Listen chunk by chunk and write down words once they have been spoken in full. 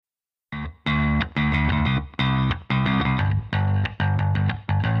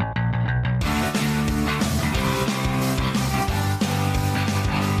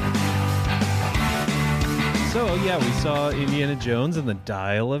Well, yeah, we saw Indiana Jones and the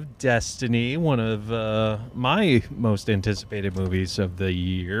Dial of Destiny, one of my most anticipated movies of the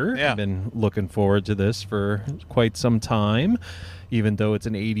year. Yeah. I've been looking forward to this for quite some time, even though it's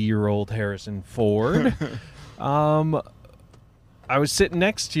an 80-year-old Harrison Ford. I was sitting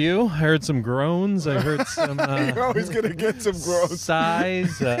next to you. I heard some groans. I heard some You're always going to get some gross.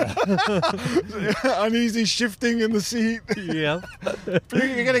 sighs. Uneasy shifting in the seat. Yep.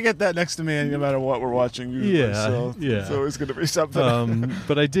 You're going to get that next to me no matter what we're watching. Usually, Yeah, so yeah. It's always going to be something.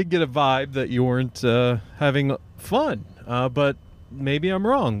 But I did get a vibe that you weren't having fun. But maybe I'm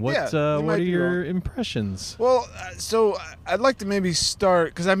wrong. What Yeah, you what might are be your wrong. impressions? Well, so I'd like to maybe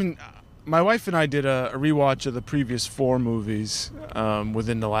start, because my wife and I did a rewatch of the previous 4 movies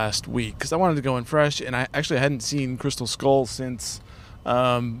within the last week, because I wanted to go in fresh, and I actually hadn't seen Crystal Skull since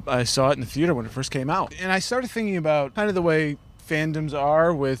I saw it in the theater when it first came out. And I started thinking about kind of the way fandoms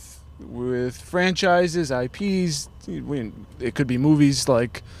are with franchises, IPs. It could be movies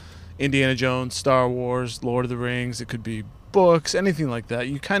like Indiana Jones, Star Wars, Lord of the Rings. It could be books, anything like that.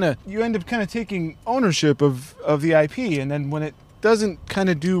 You end up kind of taking ownership of the IP, and then when it doesn't kind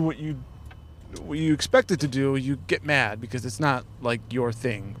of do what you expect it to do, you get mad because it's not like your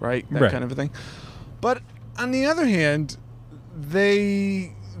thing, right? That Right. kind of a thing. But on the other hand,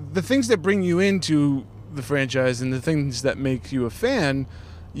 the things that bring you into the franchise and the things that make you a fan,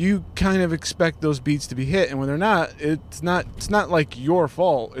 you kind of expect those beats to be hit, and when they're not, it's not like your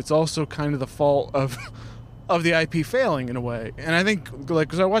fault. It's also kind of the fault of the IP failing in a way. And I think, like,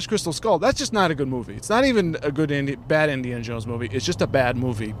 because I watched Crystal Skull, that's just not a good movie. It's not even a good bad Indiana Jones movie. It's just a bad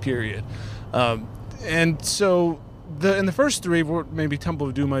movie, period. And so in the first 3, maybe Temple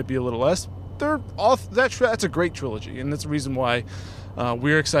of Doom might be a little less. They're all that's a great trilogy, and that's the reason why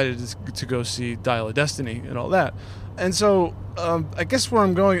we're excited to go see Dial of Destiny and all that. And so I guess where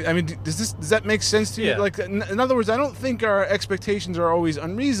I'm going, I mean, does that make sense to you? Yeah. Like, in other words, I don't think our expectations are always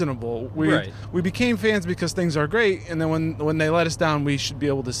unreasonable. Right. We became fans because things are great, and then when they let us down, we should be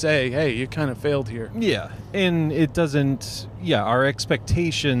able to say, hey, you kind of failed here. Yeah, and it doesn't. Yeah, our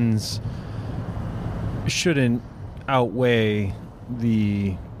expectations shouldn't outweigh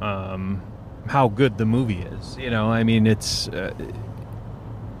the how good the movie is. You know, I mean, it's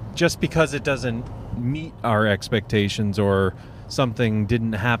just because it doesn't meet our expectations or something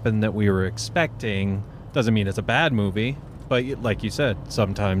didn't happen that we were expecting doesn't mean it's a bad movie. But like you said,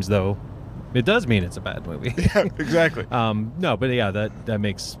 sometimes though, it does mean it's a bad movie. Yeah, exactly. No, but yeah, that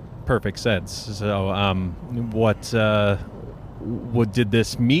makes perfect sense. So, what did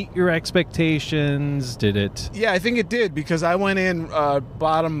this meet your expectations? Did it? Yeah, I think it did, because I went in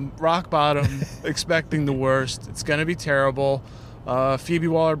rock bottom, expecting the worst. It's going to be terrible. Phoebe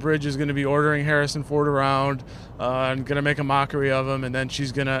Waller-Bridge is going to be ordering Harrison Ford around and going to make a mockery of him, and then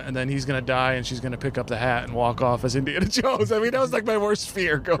he's going to die, and she's going to pick up the hat and walk off as Indiana Jones. I mean, that was like my worst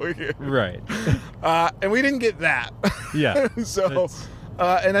fear going in. Right. And we didn't get that. Yeah. So,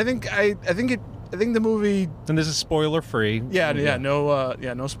 and I think the movie. And this is spoiler free.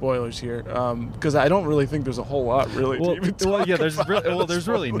 No spoilers here, because I don't really think there's a whole lot really to even talk about. There's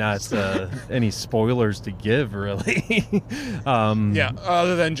really not any spoilers to give, really.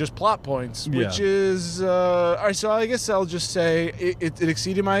 Other than just plot points, which is all right. So I guess I'll just say it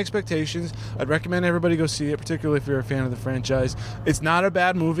exceeded my expectations. I'd recommend everybody go see it, particularly if you're a fan of the franchise. It's not a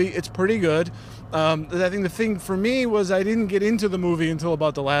bad movie. It's pretty good. I think the thing for me was I didn't get into the movie until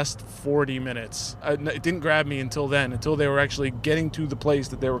about the last 40 minutes. It didn't grab me until then, until they were actually getting to the place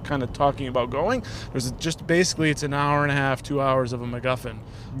that they were kind of talking about going. There's just basically it's an hour and a half, 2 hours of a MacGuffin.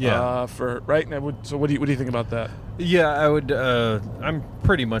 Yeah. So what do you think about that? Yeah, I would. I'm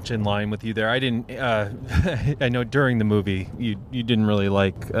pretty much in line with you there. I didn't. I know during the movie you didn't really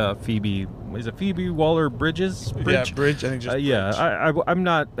like Phoebe. Is it Phoebe Waller-Bridges? Yeah, Bridge. I think just yeah. I'm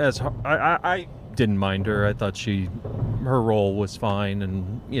not as. I didn't mind her. I thought her role was fine,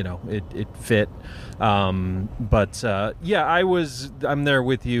 and it fit. But I'm there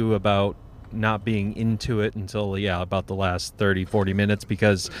with you about not being into it until about the last 30-40 minutes,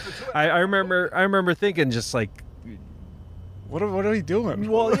 because I remember thinking just like, what are we doing?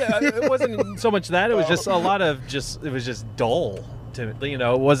 well, yeah, it wasn't so much that, it was just a lot of it was just dull to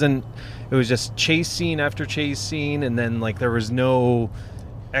it was just chase scene after chase scene, and then like there was no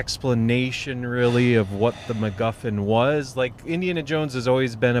explanation really of what the MacGuffin was. Like, Indiana Jones has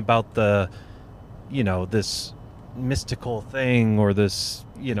always been about the this mystical thing, or this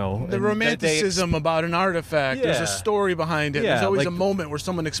the romanticism about an artifact. There's a story behind it. There's always a moment where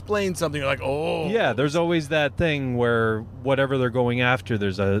someone explains something, you're like, oh yeah, there's always that thing where whatever they're going after,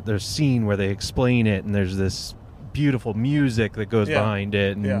 there's a scene where they explain it, and there's this beautiful music that goes behind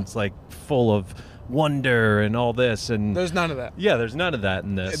it, and it's like full of wonder and all this, and There's none of that. yeah, there's none of that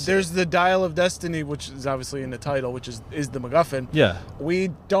in this. There's the Dial of Destiny, which is obviously in the title, which is the MacGuffin. Yeah. We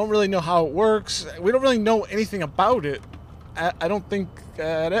don't really know how it works. We don't really know anything about it. I don't think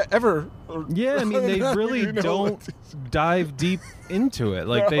ever. Yeah, I mean, they really don't dive deep into it.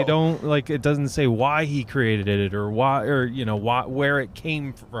 Like, they don't, like, it doesn't say why he created it or why, or, you know, where it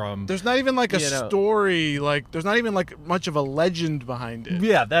came from. There's not even like a story, like, there's not even like much of a legend behind it.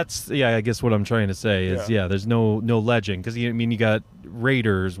 Yeah, I guess what I'm trying to say is, there's no legend. Because, I mean, you got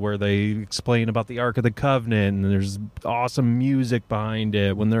Raiders where they explain about the Ark of the Covenant, and there's awesome music behind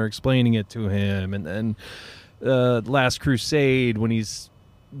it when they're explaining it to him. And then Last Crusade when he's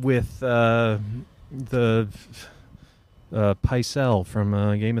with the Pycelle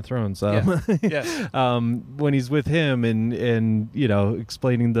from Game of Thrones. When he's with him and you know,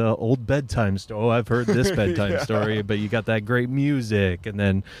 explaining the old bedtime story. Oh, I've heard this bedtime story, but you got that great music. And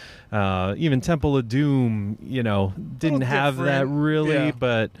then even Temple of Doom, you know, didn't have that really,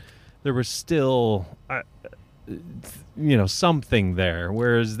 but there was still you know, something there.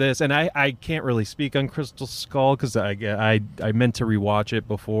 Whereas this, and I can't really speak on Crystal Skull because I meant to rewatch it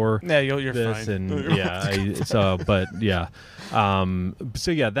before. Yeah, you're this, fine. And so that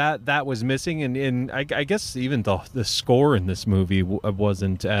was missing, and I guess even the score in this movie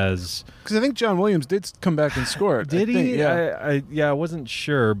wasn't as, because I think John Williams did come back and score it. Did he? Yeah. I wasn't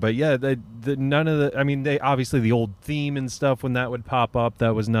sure, but yeah, none of the. I mean, they obviously the old theme and stuff when that would pop up,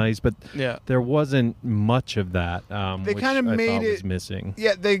 that was nice, but there wasn't much of that. They kind of made it was missing.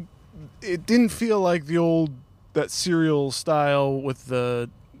 Yeah, it didn't feel like that serial style with the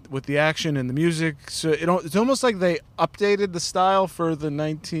action and the music. So it's almost like they updated the style for the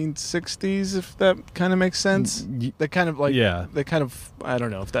 1960s, if that kind of makes sense. They kind of like they kind of, I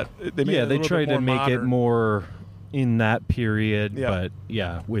don't know if that they made they tried to make modern. it more in that period, but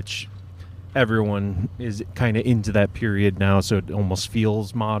which everyone is kind of into that period now, so it almost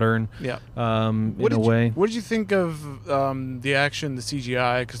feels modern. In a way. What did you think of the action, the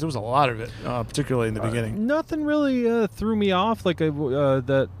CGI? Because there was a lot of it, particularly in the beginning. Nothing really threw me off. Like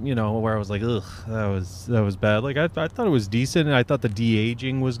that, you know, where I was like, ugh, that was bad. Like I thought it was decent, and I thought the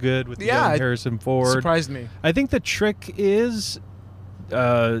de-aging was good with the young Harrison Ford. Surprised me. I think the trick is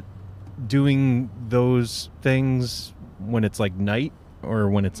doing those things when it's like night.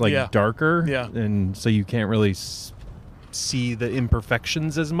 Or when it's like darker, and so you can't really see the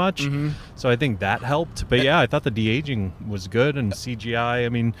imperfections as much. So I think that helped. But I thought the de-aging was good, and CGI. I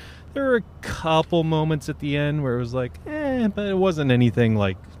mean, there were a couple moments at the end where it was like, but it wasn't anything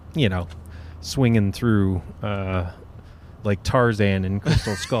like, you know, swinging through like Tarzan and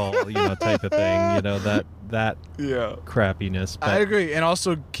Crystal Skull, you know, type of thing. You know, that crappiness. But I agree, and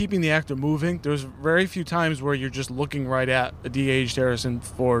also keeping the actor moving. There's very few times where you're just looking right at a de-aged Harrison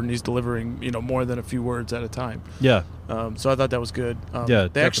Ford and he's delivering, you know, more than a few words at a time. Yeah. So I thought that was good. They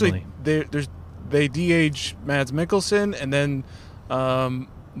definitely. They de-age Mads Mikkelsen, and then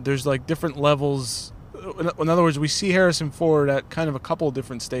there's like different levels. In other words, we see Harrison Ford at kind of a couple of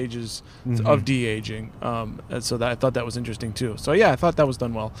different stages of de-aging, and so I thought that was interesting too. So I thought that was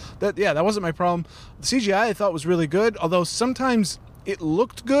done well. That wasn't my problem. The CGI I thought was really good, although sometimes it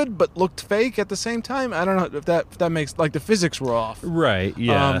looked good but looked fake at the same time. I don't know if that makes, like, the physics were off. Right.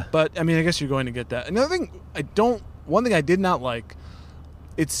 Yeah. But I mean, I guess you're going to get that. Another thing one thing I did not like.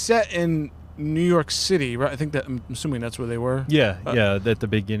 It's set in New York City, right? I'm assuming that's where they were. At the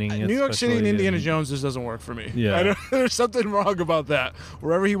beginning. New York City and Indiana Jones just doesn't work for me. There's something wrong about that.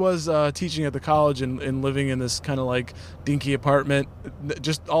 Wherever he was teaching at the college and living in this kind of like dinky apartment,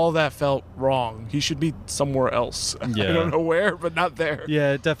 just all that felt wrong. He should be somewhere else. I don't know where, but not there.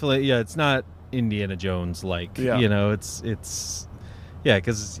 Yeah, definitely. Yeah, it's not Indiana Jones like. You know, it's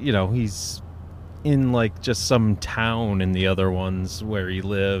because you know he's in like just some town in the other ones where he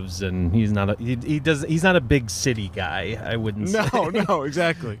lives, and he's not a big city guy, I wouldn't say. No,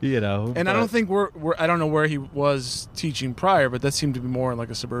 exactly. You know, and I don't think I don't know where he was teaching prior, but that seemed to be more in like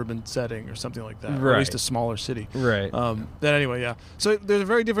a suburban setting or something like that, or at least a smaller city. Right. That anyway, so there's a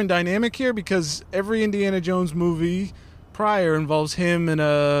very different dynamic here, because every Indiana Jones movie prior involves him and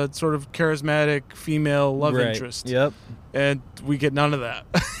a sort of charismatic female love interest. Yep. And we get none of that,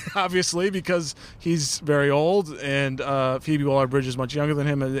 obviously, because he's very old, and Phoebe Waller-Bridge is much younger than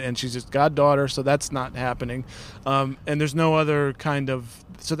him, and she's his goddaughter, so that's not happening. And there's no other kind of...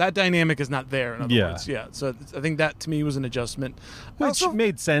 So that dynamic is not there, in other words. Yeah, so I think that, to me, was an adjustment. Which also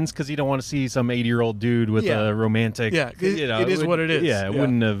made sense, because you don't want to see some 80-year-old dude with a romantic... Yeah, it is what it is. Yeah, it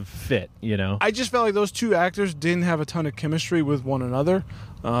wouldn't have fit, you know? I just felt like those two actors didn't have a ton of chemistry with one another.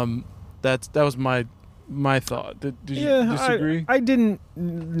 That was my my thought. Did you Yeah, disagree? I didn't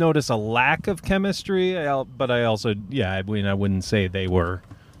notice a lack of chemistry, but I also, I mean, I wouldn't say they were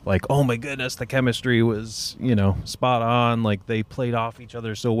like, oh my goodness, the chemistry was, spot on. Like they played off each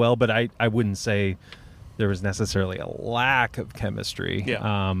other so well, but I wouldn't say there was necessarily a lack of chemistry.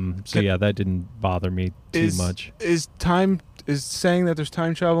 Yeah. So yeah, that didn't bother me too much. Is saying that there's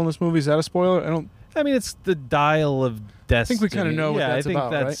time travel in this movie, is that a spoiler? I mean, it's the Dial of Destiny. I think we kind of know what that's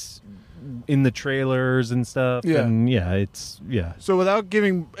about, I think that's in the trailers and stuff. Yeah. And So without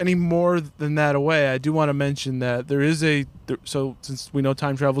giving any more than that away, I do want to mention that there is so since we know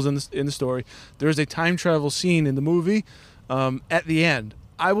time travel's in the story, there is a time travel scene in the movie at the end.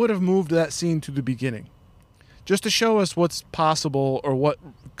 I would have moved that scene to the beginning, just to show us what's possible, or what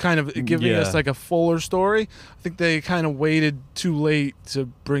kind of giving us like a fuller story. I think they kind of waited too late to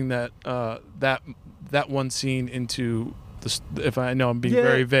bring that one scene into if I know I'm being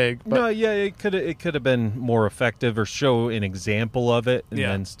very vague, but it could have been more effective, or show an example of it, and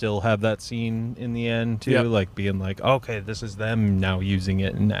then still have that scene in the end too, like being like, okay, this is them now using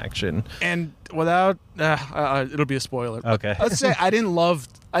it in action. And without it'll be a spoiler. Okay, let's say I didn't love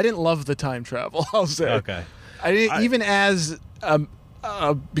the time travel. I'll say okay. I didn't even as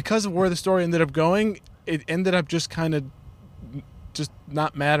because of where the story ended up going. It ended up just kind of just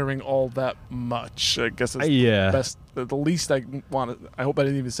not mattering all that much. I guess it's the least I want to. I hope I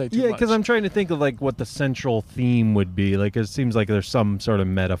didn't even say too much. Yeah, because I'm trying to think of like what the central theme would be. Like it seems like there's some sort of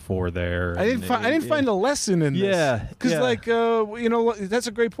metaphor there. I didn't find a lesson in this. Yeah, because that's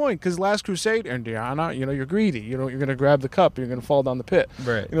a great point. Because Last Crusade, Indiana, you're greedy. You're gonna grab the cup. You're gonna fall down the pit.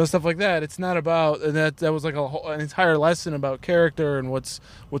 Right. Stuff like that. It's not about, and that was like an entire lesson about character and what's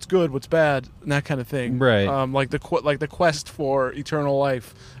good, what's bad, and that kind of thing. Right. Like the quest for eternal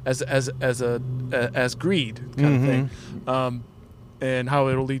life as greed kind of thing. And how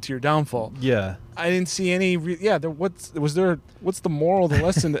it'll lead to your downfall. Yeah, I didn't see any. What's the moral of the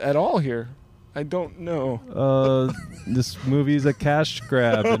lesson at all here? I don't know. This movie's a cash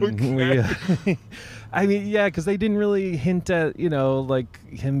grab, and we. I mean, yeah, because they didn't really hint at like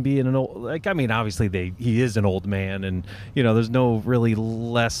him being an old. Like, I mean, obviously he is an old man, and there's no really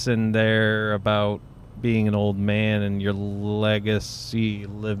lesson there about being an old man and your legacy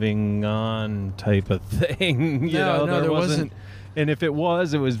living on type of thing. There wasn't. And if it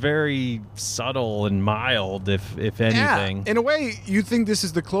was very subtle and mild, if anything. Yeah, in a way, you think this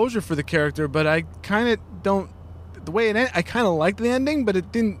is the closure for the character, but I kind of don't. The way it ended, I kind of liked the ending, but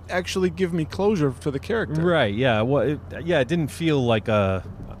it didn't actually give me closure for the character. Right? Yeah. Well, it didn't feel like a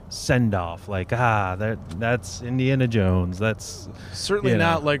send off. Like that's Indiana Jones. That's certainly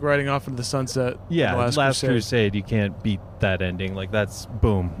not like riding off into the sunset. Yeah, Last Crusade. You can't beat that ending. Like that's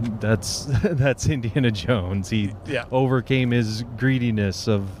boom. That's Indiana Jones. He overcame his greediness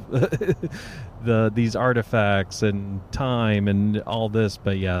of these artifacts and time and all this.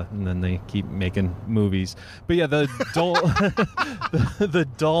 But and then they keep making movies. But the the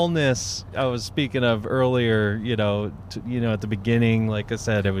dullness I was speaking of earlier. At the beginning, like I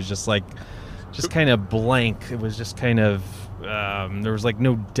said, it was just kind of blank. It was just kind of there was like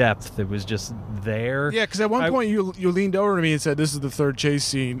no depth. It was just there. Yeah, because at one point you leaned over to me and said, "This is the third chase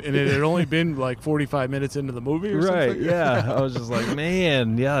scene," and it had only been like 45 minutes into the movie, or right? Something. Yeah, I was just like,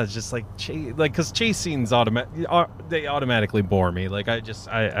 man, it's just like because chase scenes automatically bore me. Like I just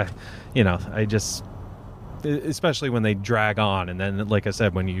especially when they drag on, and then like I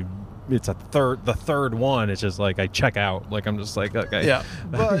said, when it's the third one, it's just like I check out. Like I'm just like, okay, yeah,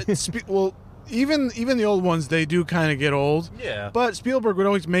 but Even the old ones, they do kind of get old. Yeah. But Spielberg would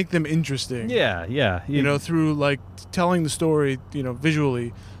always make them interesting. Yeah. Through like telling the story,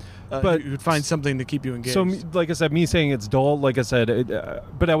 visually. But you would find something to keep you engaged. So, like I said, me saying it's dull, like I said,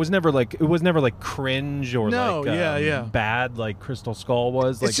 but it was never like cringe or bad like Crystal Skull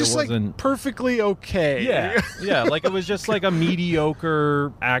was. It's just it wasn't like perfectly okay. Yeah. Like it was just like a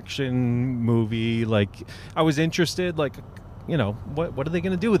mediocre action movie. Like I was interested, like. What are they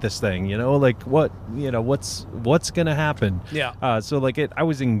going to do with this thing? What's going to happen? Yeah. So like I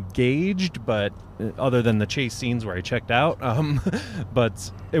was engaged, but other than the chase scenes where I checked out,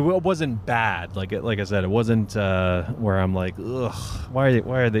 but it wasn't bad. Like I said, it wasn't where I'm like, ugh, why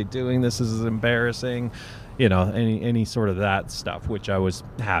are they doing this? This is embarrassing. Any sort of that stuff, which I was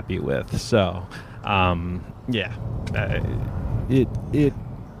happy with. So,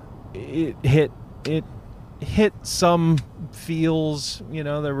 it hit some feels,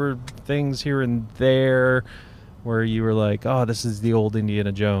 there were things here and there where you were like, oh, this is the old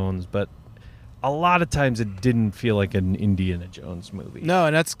Indiana Jones, but a lot of times it didn't feel like an Indiana Jones movie. No,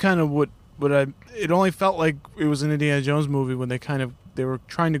 and that's kind of what it only felt like it was an Indiana Jones movie when they They were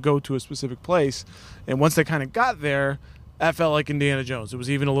trying to go to a specific place, and once they kind of got there, that felt like Indiana Jones. It was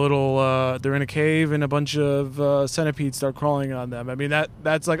even a little. They're in a cave, and a bunch of centipedes start crawling on them. I mean,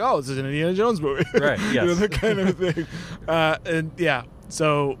 that's like, oh, this is an Indiana Jones movie, Right? Yes. that kind of thing. And yeah,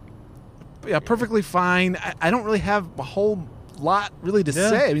 so yeah, perfectly fine. I don't really have a whole lot really to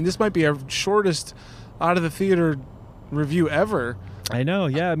say. I mean, this might be our shortest out of the theater review ever. I know.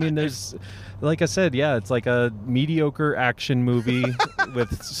 Yeah. I mean, there's, like I said, yeah, it's like a mediocre action movie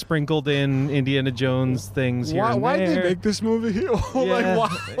with sprinkled in Indiana Jones things here and Why did there. they make this movie? Yeah,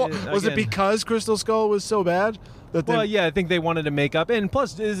 Was it again. because Crystal Skull was so bad? Well, yeah, I think they wanted to make up, and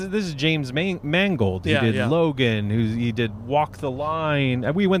plus, this is James Mangold. He did Logan, he did Walk the Line.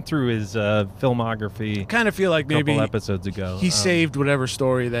 We went through his filmography. Kind of feel like a couple maybe episodes ago. he saved whatever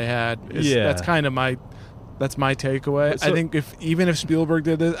story they had. Yeah. That's kind of my takeaway. So- I think even if Spielberg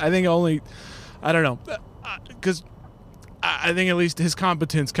did this, I think I don't know, because I think at least his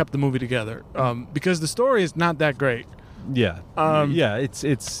competence kept the movie together. Because the story is not that great. Yeah, yeah.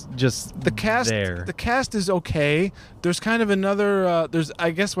 It's just The cast, there. the cast is okay. There's kind of another. There's, I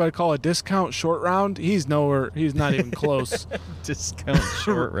guess, what I call a discount short round. He's nowhere. He's not even close. Discount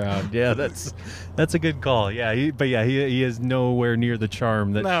short round. Yeah, that's a good call. Yeah, he is nowhere near the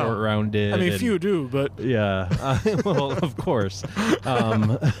charm that No. short round did. I mean, and- few do, but Yeah, well, of course.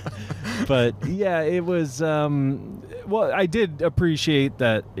 But yeah, it was. Well, I did appreciate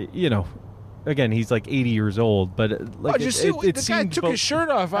that. Again, he's like 80 years old, but like did you see? The guy seemed took both- his shirt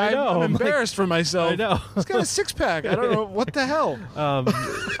off. I know, I'm I'm like- embarrassed for myself. I know. He's got a six pack. I don't know what the hell. How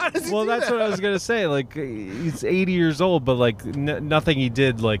does he Well, do that's that? what I was gonna say. Like, he's 80 years old, but like nothing he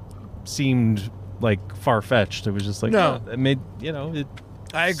did like seemed like far fetched. It was just like, No. it made it.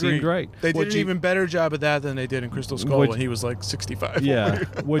 I agree. Seemed right. They did What'd an you- even better job of that than they did in Crystal Skull What'd- when he was like 65. Yeah.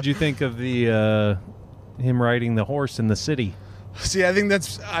 What'd you think of the him riding the horse in the city? See, I think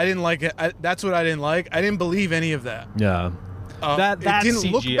I didn't like it. That's what I didn't like. I didn't believe any of that. Yeah. That it didn't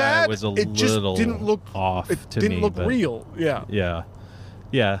CGI look bad. was a it just little didn't look off It to didn't me, look but- real. Yeah. Yeah.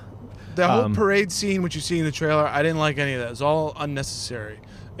 Yeah. The whole parade scene, which you see in the trailer, I didn't like any of that. It was all unnecessary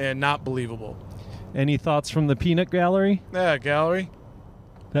and not believable. Any thoughts from the peanut gallery? Yeah, gallery.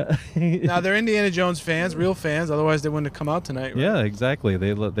 Now they're Indiana Jones fans, real fans. Otherwise, they wouldn't have come out tonight. Right? Yeah, exactly.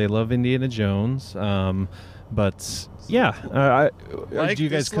 They love Indiana Jones. But yeah, Like, do you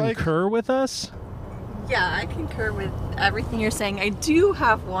guys dislike? concur with us? Yeah, I concur with everything you're saying. I do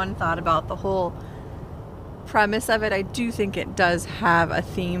have one thought about the whole premise of it. I do think it does have a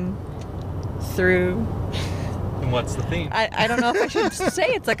theme through. And what's the theme? I don't know if I should say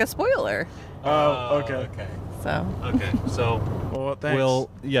it's like a spoiler. Oh, okay. So Okay. So Well,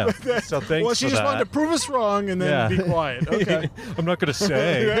 thanks. So thanks. Well, she for just that. wanted to prove us wrong and then Yeah. be quiet. Okay. I'm not gonna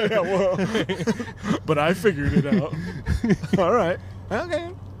say. yeah, well, but I figured it out. All right.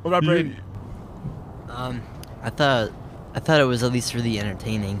 Okay. What about Brady? I thought it was at least really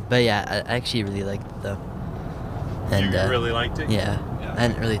entertaining. But yeah, I actually really liked it though. And really liked it. yeah, I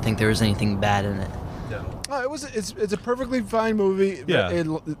didn't really think there was anything bad in it. Oh, it's a perfectly fine movie. Yeah.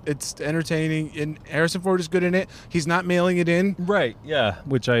 It's entertaining, and Harrison Ford is good in it. He's not mailing it in. Right. Yeah,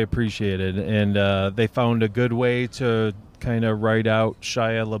 which I appreciated, and they found a good way to kind of write out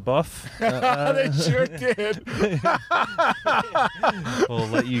Shia LaBeouf. They sure did. We'll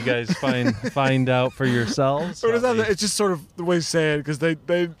let you guys find out for yourselves. But it's just sort of the way you say it, because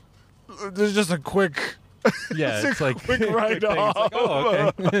there's just a quick. Yeah, it's like quick write thing. It's like,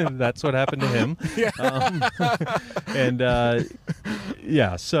 oh, okay, that's what happened to him. Yeah. And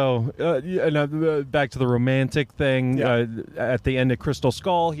yeah, so back to the romantic thing. Yeah. At the end of Crystal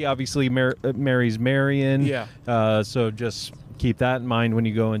Skull, he obviously marries Marion. Yeah. So just keep that in mind when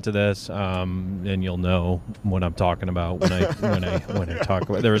you go into this, and you'll know what I'm talking about when I talk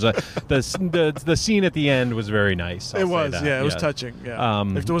about. There was the scene at the end was very nice. I'll It say was, that. yeah, it was touching. Yeah.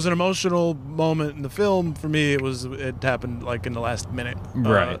 If there was an emotional moment in the film, for me, it happened like in the last minute,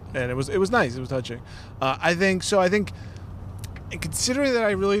 Right. and it was nice. It was touching. I think so. I think, considering that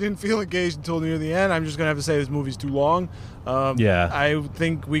I really didn't feel engaged until near the end, I'm just gonna have to say this movie's too long. Yeah. I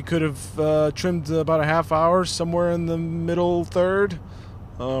think we could have trimmed about a half hour, somewhere in the middle third,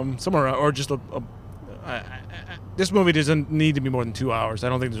 somewhere around, or just this movie doesn't need to be more than 2 hours. I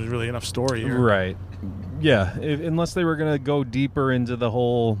don't think there's really enough story here. Right. Yeah. Unless they were going to go deeper into the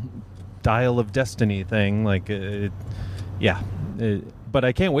whole Dial of Destiny thing. But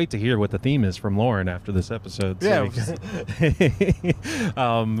I can't wait to hear what the theme is from Lauren after this episode. Yeah.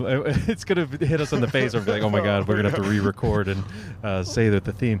 It's going to hit us in the face. We're like, oh my God, we're going to have to re-record and say that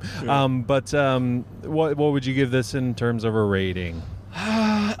the theme. But what would you give this in terms of a rating?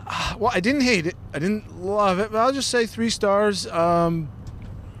 Well, I didn't hate it. I didn't love it, but I'll just say 3 stars. 3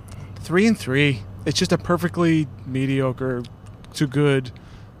 and 3. It's just a perfectly mediocre to good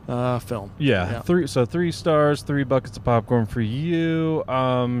film. Yeah, 3 stars, 3 buckets of popcorn for you.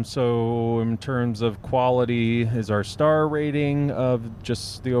 So in terms of quality, is our star rating of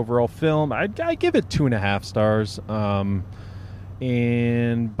just the overall film? I give it 2.5 stars.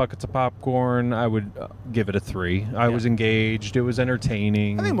 And buckets of popcorn, I would give it a 3. I was engaged. It was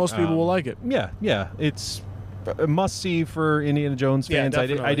entertaining. I think most people will like it. Yeah. It's a must-see for Indiana Jones fans.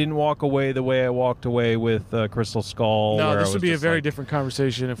 Yeah, I didn't walk away the way I walked away with Crystal Skull. No, where this I would was be a just very like, different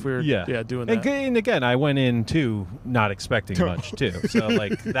conversation if we were doing that. And again, I went in too not expecting much too, so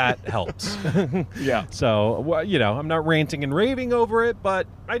like that helps. Yeah. So I'm not ranting and raving over it, but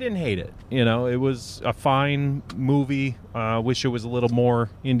I didn't hate it. It was a fine movie. Wish it was a little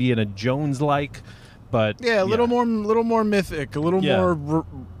more Indiana Jones like, but a little more mythic, a little more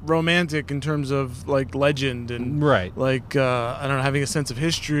romantic in terms of like legend and like I don't know, having a sense of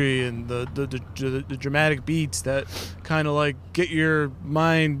history and the dramatic beats that kind of like get your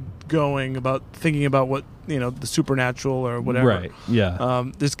mind going about thinking about what the supernatural or whatever. Right.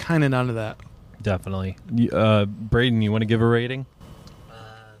 Yeah. There's kind of none of that. Definitely. Braden, you want to give a rating?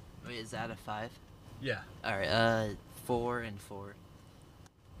 Wait, is that a 5? Yeah. All right. 4 and 4.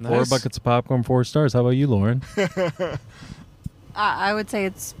 Nice. 4 buckets of popcorn, 4 stars. How about you, Lauren? I would say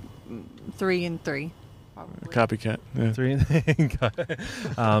it's 3 and 3. Probably. Copycat. Yeah.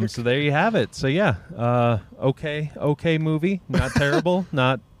 3. So there you have it. So okay movie, not terrible,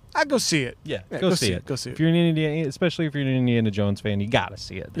 not. I'd go see it. Yeah, go see it. Go see it. If you're an Indiana, especially if you're an Indiana Jones fan, you gotta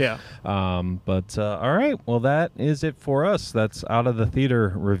see it. Yeah. But all right, well that is it for us. That's Out of the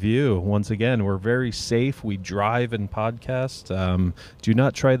Theater review. Once again, we're very safe. We drive and podcast. Do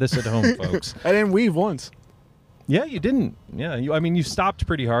not try this at home, folks. I didn't weave once. Yeah, you didn't. Yeah, you stopped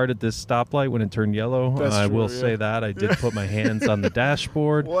pretty hard at this stoplight when it turned yellow. That's I true, will say that. I did put my hands on the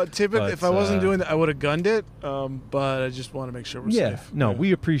dashboard. Well, typically, but, if I wasn't doing that, I would have gunned it. But I just want to make sure we're safe. No,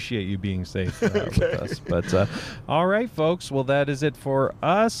 we appreciate you being safe with us. But all right, folks. Well, that is it for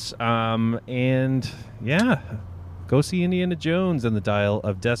us. And yeah. Go see Indiana Jones and the Dial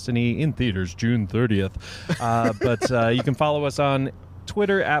of Destiny in theaters June 30th. But you can follow us on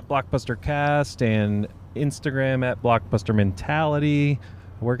Twitter at BlockbusterCast and Instagram at Blockbuster Mentality.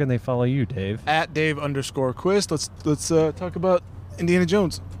 Where can they follow you, Dave? At Dave_Quist. Let's talk about Indiana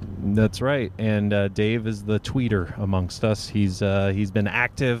Jones. That's right. And Dave is the tweeter amongst us. He's been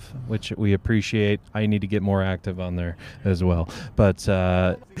active, which we appreciate. I need to get more active on there as well. But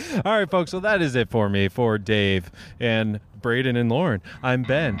all right, folks. So that is it for me, for Dave and Braden and Lauren. I'm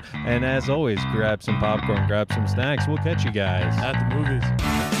Ben. And as always, grab some popcorn, grab some snacks. We'll catch you guys At the movies.